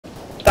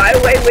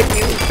the way, when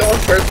you go in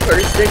first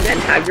person and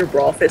have your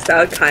brawl fist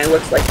out, it kind of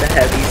looks like the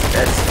heavy's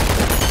fist.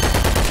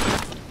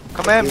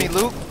 Come at me,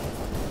 Luke.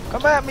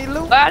 Come at me,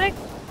 Luke. I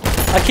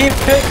keep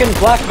picking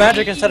Black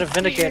Magic instead of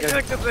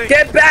Vindicator.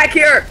 Get back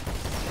here!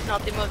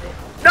 Nothing of it.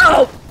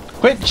 No!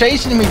 Quit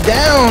chasing me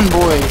down,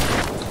 boy.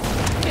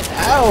 Get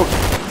out.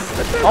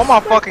 Oh my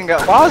fucking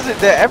god. Why is it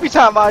that every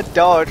time I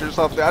dodge or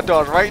something, I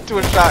dodge right into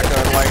a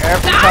shotgun, like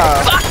every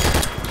time?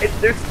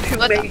 There's too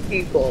many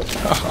people.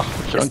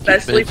 Oh,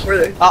 especially for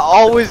the... I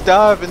always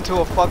dive into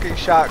a fucking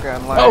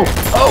shotgun, like...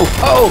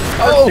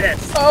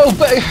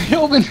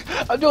 Yoben,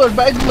 I'm doing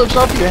backflips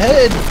off your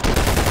head.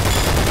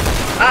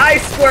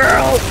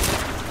 Squirrel!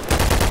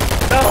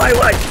 No, I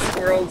like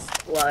Squirrel's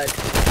blood.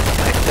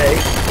 I say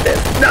this.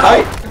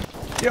 No!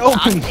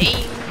 Yoben!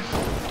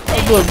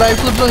 I'm doing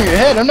backflips on your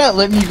head. I'm not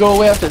letting you go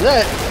away after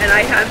that. And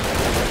I have...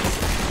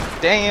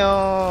 Damn,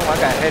 I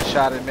got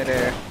headshot in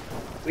midair.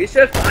 We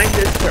should find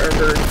this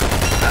server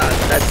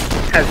that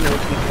has no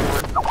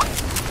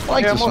people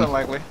on. Yeah, more than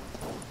likely.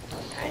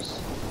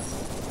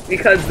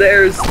 Because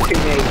there's too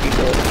many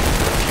people.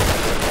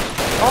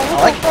 Oh,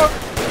 fuck.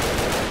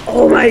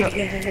 Oh my god.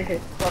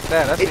 Fuck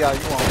that, that's how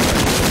you want.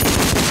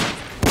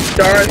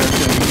 Darth.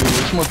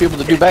 There's more people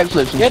to do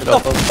backflips. Get the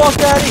fuck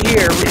out of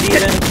here,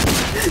 Eden.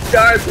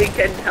 Darth, we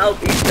can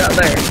help each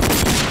other.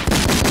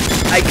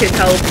 I can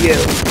help you.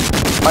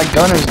 My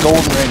gun is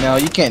golden right now.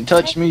 You can't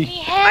touch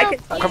me. I can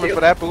I'm coming for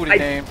that booty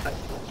name.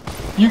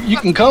 You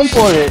can come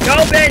for it.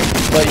 Yoben!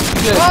 But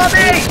you Follow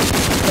me!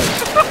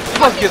 You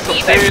must get some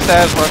serious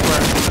ass work for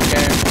this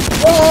game.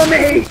 Follow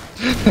me!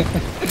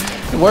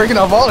 Working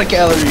off all the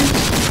calories.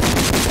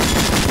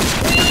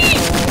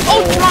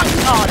 Oh, drunk!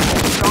 Oh, no,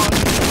 drunk.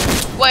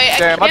 Wait,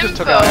 damn, I just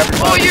took out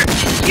everybody. Oh, you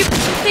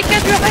think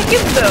that you're like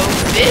him though,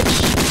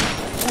 bitch.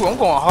 Ooh, I'm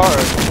going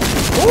hard.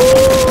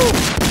 Ooh!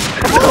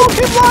 Oh,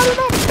 keep lining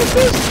up! Look at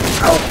this!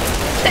 Oh,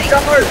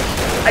 Darth!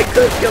 I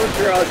could kill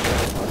Drunk.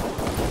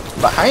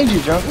 Behind you,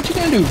 Drunk. What you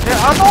gonna do? Yeah,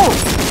 I know!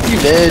 You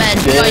dead, Man,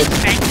 you dead.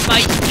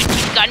 what you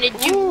gonna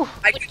do? Ooh,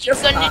 What you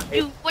gonna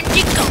do when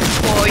you come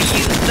for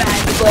you, bad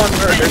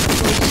murder.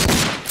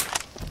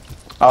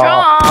 Oh,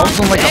 I was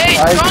doing like a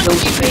 5 kill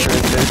streak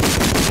right there.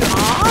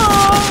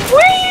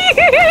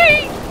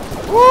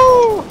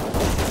 woo!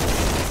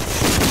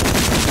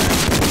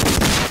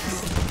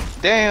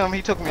 Damn,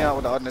 he took me out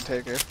with the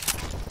Undertaker.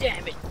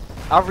 Damn it.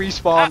 I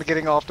respawned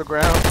getting off the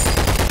ground.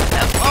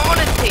 I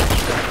wanna take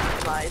you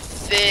with my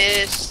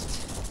fist.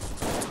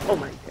 Oh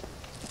my god.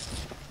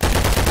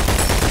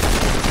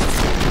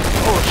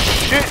 Oh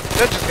shit,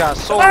 that just got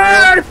so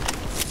real.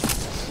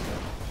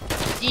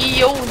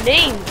 Yo,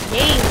 name.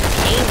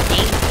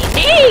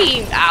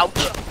 Ouch.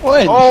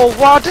 What? Oh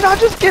wow, did I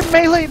just get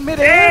melee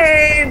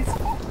mid-air? Names!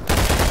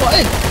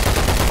 What?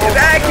 Get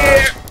back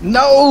here!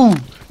 No!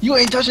 You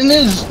ain't touching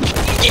this!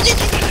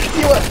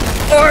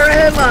 Or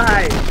am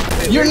I?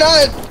 You're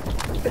not!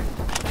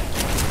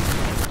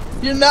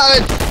 You're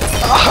not!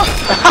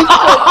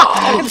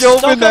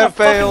 Yoben, that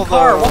failed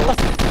though. What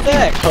the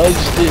heck?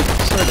 Punched it.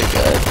 Swear to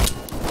God.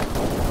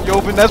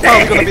 Yoben, that's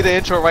probably gonna be the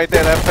intro right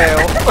there, that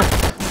failed.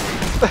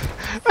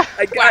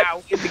 I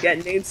got to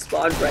get name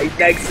spawned right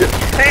next to...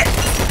 Hey!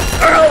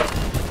 Earl!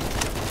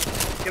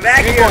 Get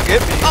back You ain't here! gonna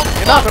get me.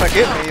 You're not gonna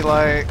get me,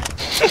 like...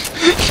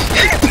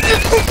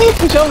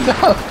 Jumped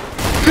out!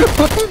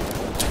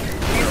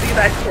 You see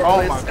that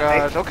Oh my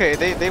gosh, okay,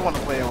 they wanna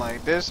play it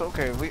like this.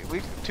 Okay,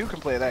 we two can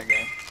play that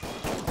game.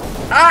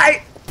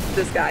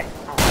 This guy.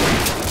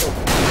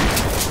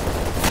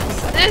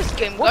 This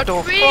game What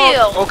got the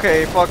real. fuck?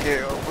 Okay, fuck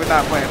it. We're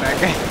not playing that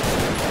game.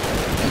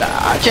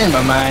 Nah, I changed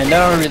my mind.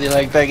 I don't really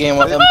like that game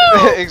with them.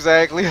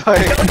 Exactly,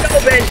 like...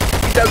 Yoben,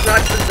 he does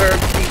not deserve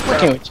to be Why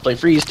can't we just play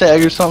freeze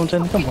tag or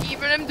something? Come on.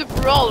 Even him the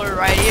brawler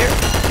right here.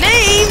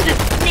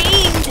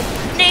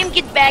 Named,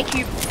 get back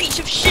here, piece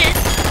of shit.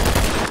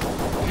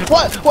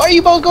 What? Why are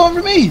you both going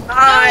for me?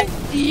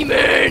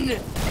 Demon.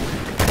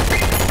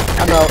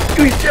 I'm out.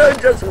 You should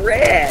just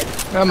ran.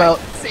 I'm out.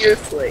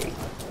 Seriously.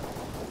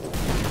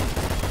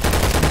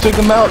 You took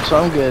them out, so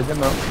I'm good.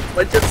 I'm out.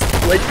 Let's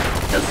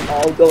just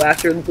all go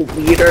after the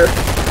leader.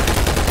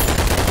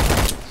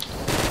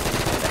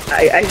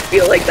 I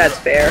feel like that's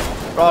fair.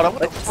 God, what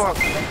the Let's fuck?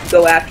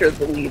 go after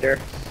the leader.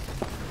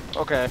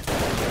 Okay.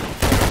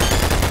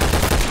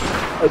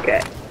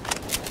 Okay.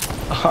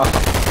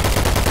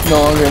 No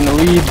longer in the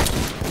lead.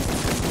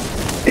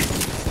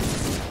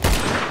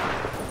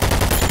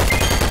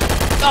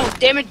 Oh,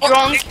 damn it,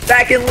 drunk.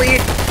 Back in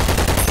lead.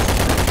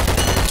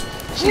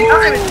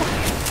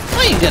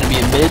 Why you gotta be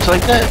a bitch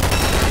like that?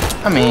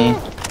 I mean...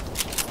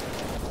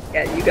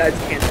 Yeah, you guys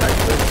can't touch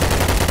this.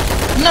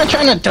 I'm not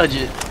trying to touch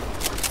it.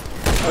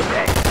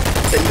 Okay.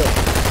 So you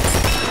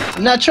don't.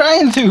 I'm not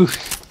trying to.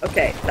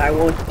 Okay, I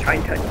won't try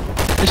and touch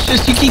it. It's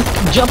just you keep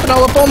jumping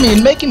all up on me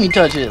and making me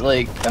touch it.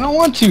 Like, I don't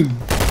want to.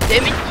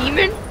 Damn it,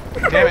 demon.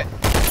 Damn it.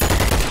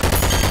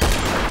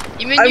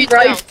 Demon, I'm you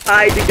right don't.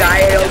 behind the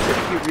guy. I don't think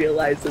you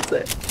realize it's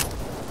it.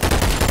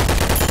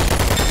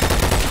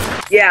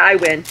 Yeah, I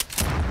win.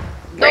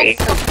 No, Great.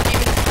 fuck,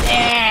 demon.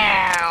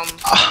 Damn.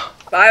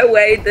 By the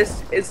way,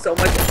 this is so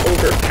much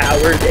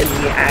overpowered in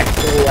the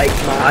actual, like,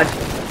 mod.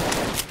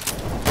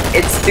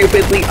 It's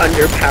stupidly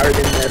underpowered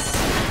in this.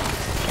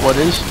 What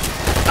is?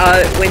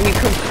 When you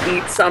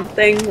complete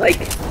something, like,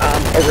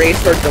 erase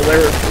or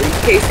deliver a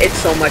briefcase, it's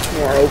so much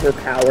more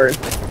overpowered.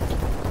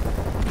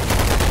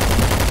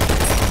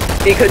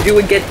 Because you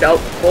would get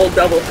full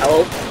double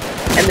health,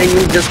 and then you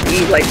would just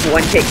be, like,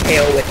 one-hit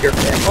KO with your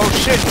fist. Oh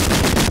shit!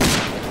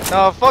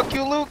 Nah, fuck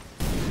you, Luke.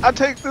 I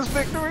take this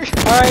victory.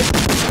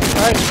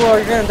 Alright, Squirrel,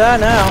 you're gonna die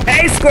now.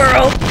 Hey,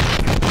 Squirrel!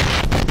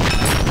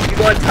 You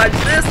wanna touch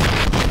this?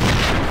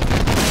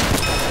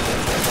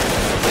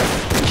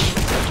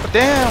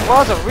 Damn,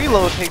 why does a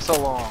reload take so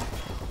long?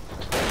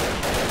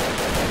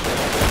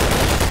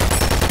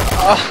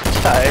 Oh,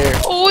 tired.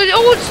 Oh,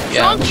 it's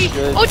Yeah, drunky.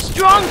 good. Oh, it's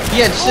drunk. He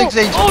had 6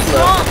 HP Oh, left.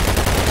 drunk.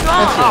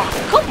 That's Oh,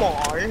 come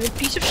on, you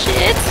piece of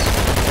shit.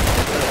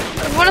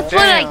 I wanna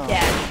play like Damn.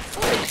 that.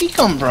 Where did he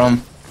come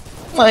from?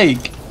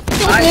 Like,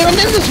 he wasn't even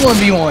in this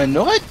 1v1.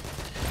 What?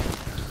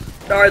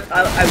 Darth,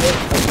 I will make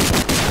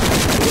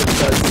good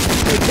choices,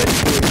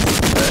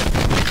 but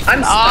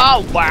I'm stuck.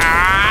 Oh,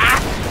 wow.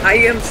 I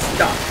am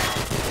stuck.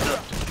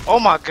 Oh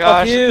my Fuck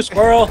gosh. you,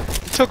 Squirrel.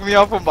 He took me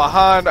out from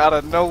behind out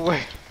of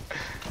nowhere.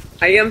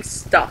 I am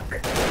stuck.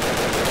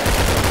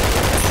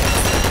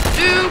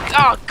 Luke,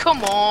 oh,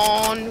 come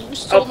on. You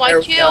stole my there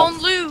we kill go. on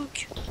Luke.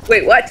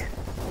 Wait, what?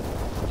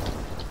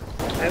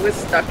 I was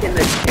stuck in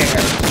the chair.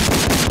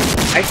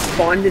 I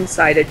spawned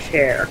inside a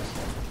chair.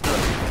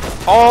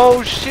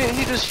 Oh shit,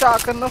 he just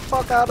shotgunned the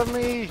fuck out of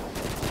me.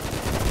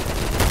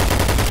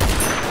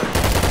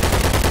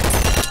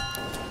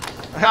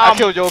 I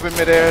killed Yoben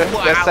midair.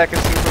 Wow. That second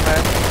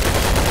Superman.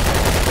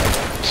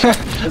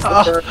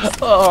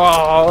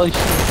 Oh,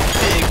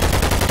 big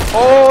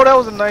Oh, that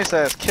was a nice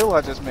ass kill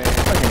I just made.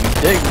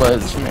 fucking dick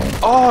butts, man.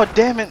 Oh,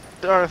 damn it,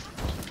 Darth.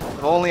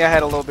 If only I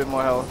had a little bit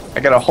more health.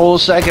 I got a whole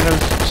second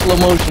of slow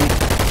motion.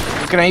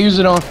 What can I use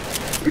it on?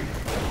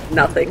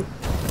 Nothing.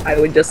 I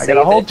would just I save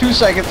got a whole it. 2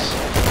 seconds.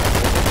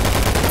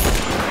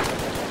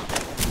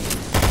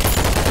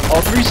 All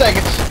 3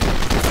 seconds.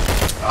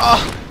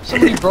 Oh,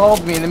 somebody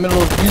brawled me in the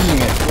middle of using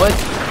it.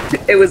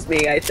 What? It was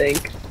me, I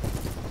think.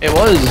 It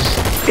was.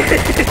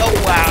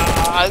 Oh,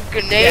 wow.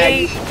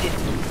 Grenade.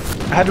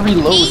 I had to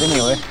reload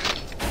anyway.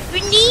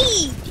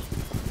 Grenade.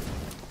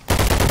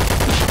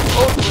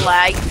 Oh,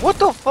 lag. What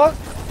the fuck?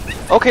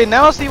 Okay,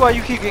 now I see why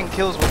you keep getting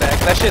kills with that.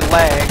 'Cause that shit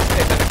lags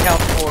and then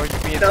accounts for you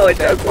being No, so it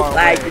damn doesn't far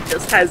lag. away. It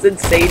just has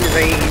insane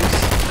range.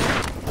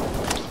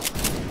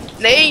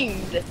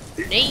 Named.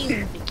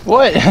 Named.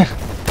 What? Named.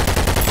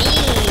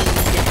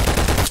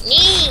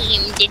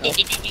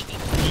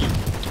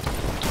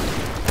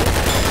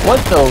 What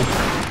though?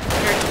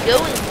 You're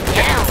going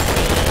down.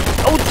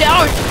 Oh,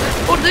 Darth.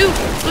 Oh, Luke.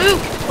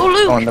 Luke. Oh,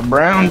 Luke. On the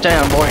brown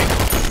town, boy.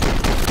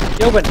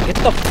 Yoben, get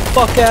the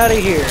fuck out of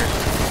here.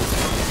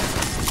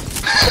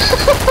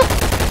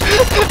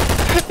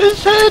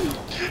 His head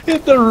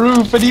hit the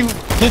roof and he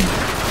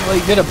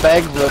did a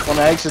backflip on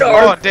accident.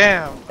 Oh,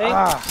 damn.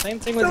 Same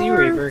thing with you,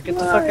 Reaper. Get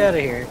the fuck out of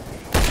here.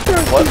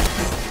 What?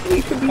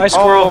 Hi,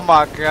 Squirrel. Oh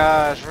my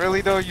gosh.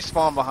 Really though? You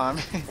spawned behind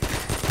me.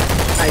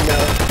 I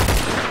know.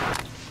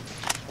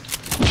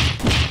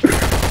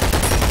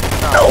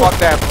 Nah, fuck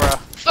that, bruh.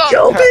 Oh,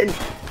 Yoben!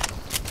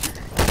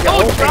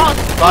 oh, drunk.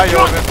 Bye,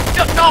 Drunk.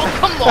 Yoben. No,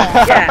 come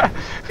on. Yeah.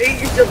 Maybe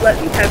you should let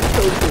me have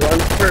killed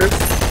drunk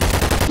first.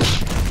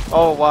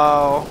 Oh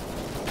wow.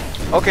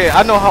 Okay,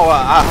 I know how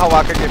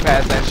I could get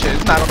past that shit.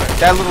 It's not gonna,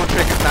 that little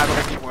trick is not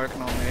gonna keep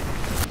working on me.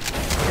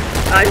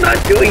 I'm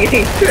not doing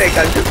any trick,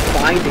 I'm just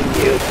finding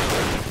you.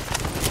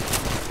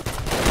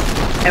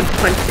 And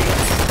punching.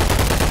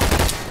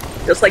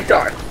 Just like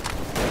Darth.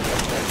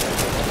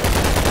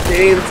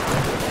 James.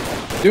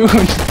 Dude,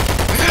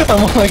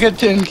 I'm on like a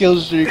 10 kill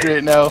streak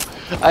right now.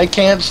 I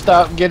can't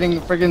stop getting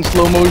friggin'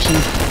 slow motion.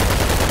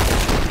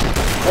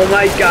 Oh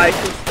my gosh.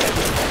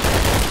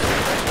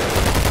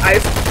 I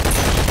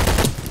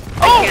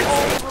can't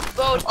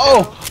see.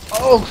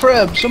 Oh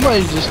crap,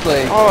 somebody just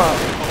like, Oh,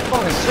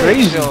 fucking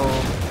crazy.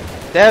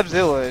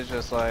 Dabzilla is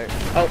just like,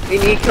 Oh, we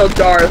need to kill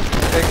Darth.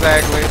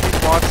 exactly,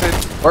 he wants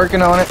it.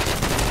 working on it.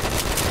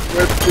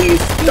 Please,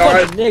 You bunch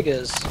Darth. of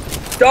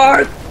niggas.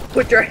 Darth,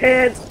 put your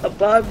hands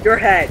above your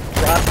head.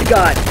 Drop the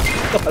gun.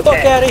 Get the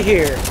fuck out of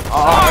here.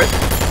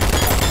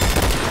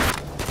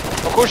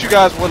 Of course you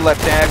guys would let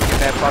Dad get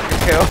that fucking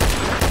kill.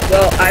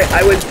 Well,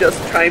 I would just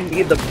try and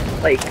be the,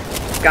 like,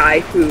 guy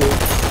who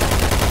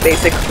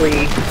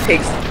basically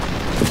takes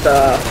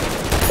the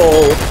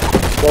full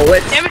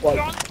bullets. Damn it, Well,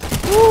 drunk.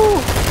 Woo.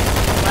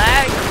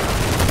 Lag.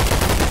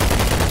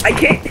 I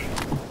can't.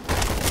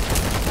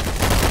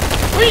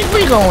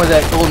 Where you going with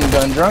that golden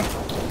gun, drunk?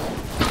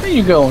 Where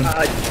you going?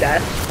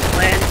 Death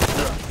land.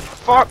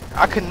 Fuck,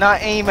 I could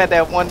not aim at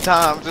that one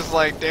time, just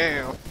like,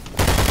 damn.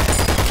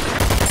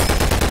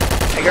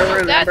 I gotta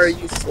remember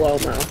That's- you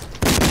slow-mo.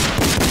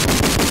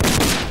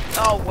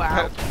 Oh,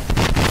 wow.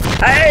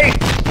 Hey!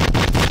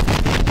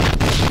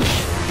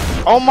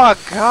 Oh my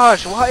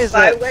gosh, why is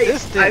By that the way,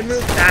 distance? I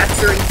move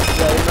faster in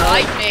slow-mo.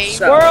 Lightning.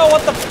 So, Squirrel,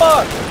 what the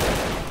fuck?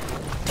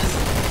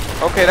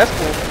 Okay, that's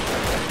cool.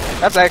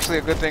 That's actually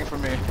a good thing for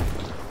me.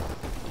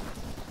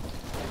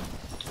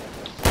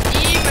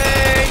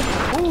 Demon!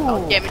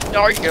 Oh, damn it,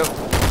 Darth. Yo.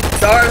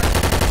 Darth.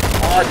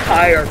 Oh,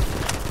 tired.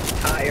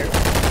 Tired.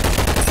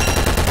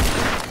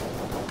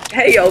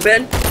 Hey,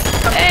 Yoben.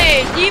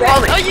 Hey, Demon,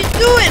 Promise. how you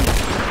doing?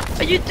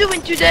 How you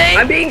doing today?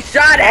 I'm being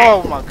shot at.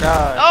 Oh my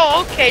god.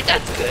 Oh, okay,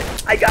 that's good.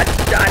 I got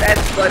shot at,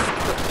 plus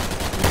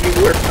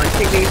you were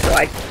punching me, so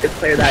I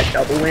declare that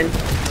double win,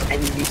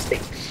 and you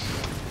stink.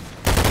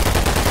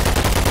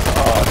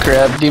 Oh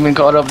crap, demon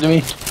caught up to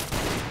me.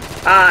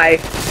 Hi.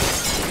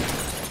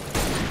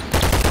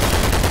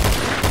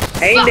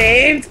 Hey,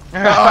 named.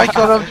 Oh, he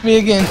caught up to me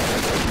again.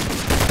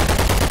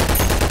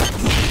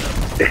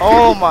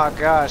 Oh my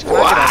gosh. Can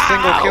I get a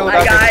single kill Hi,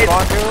 without guys. getting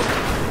spawn kill?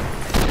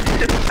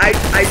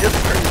 I just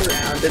turned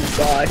around and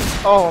saw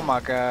Oh my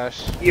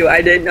gosh. you.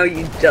 I didn't know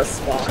you just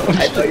spawned.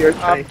 I thought you were I'm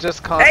trying.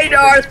 just constantly Hey,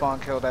 Darth. spawn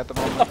killed at the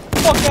moment.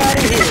 Fuck out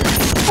of here!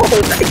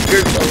 Oh, that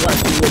you're so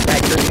lucky with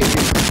that grenade.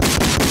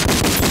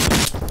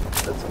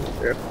 That's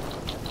true.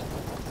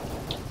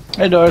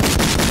 Hey Darth.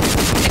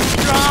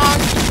 Strong,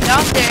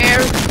 down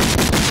there.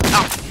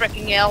 Oh,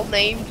 freaking hell,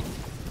 named.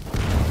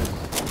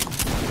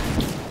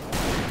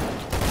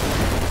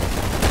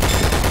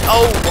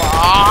 Oh,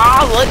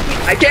 wow, let me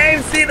I can't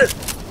even see this.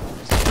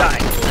 Die.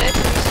 let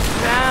me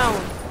down.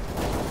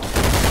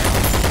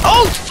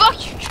 Oh, fuck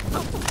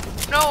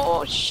you!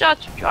 No, shut,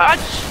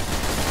 Josh.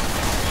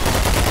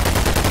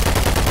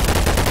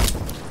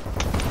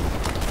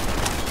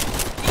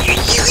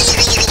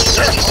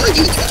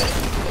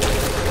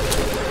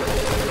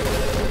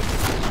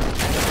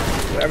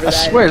 Whoever I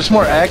that swear is. it's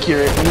more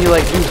accurate when you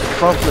like do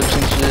front flips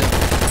and shit.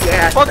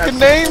 Yeah, Fucking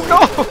that's- name,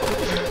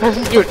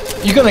 no! Dude,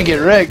 you're gonna get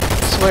wrecked. I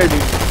swear,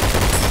 dude.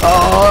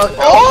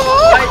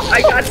 Oh,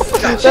 I got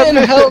stuck. 10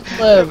 health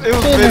left. It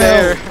was 10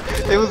 mid-air.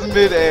 health. It was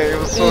mid-air. It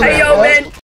was so Hey, bad. Yoben.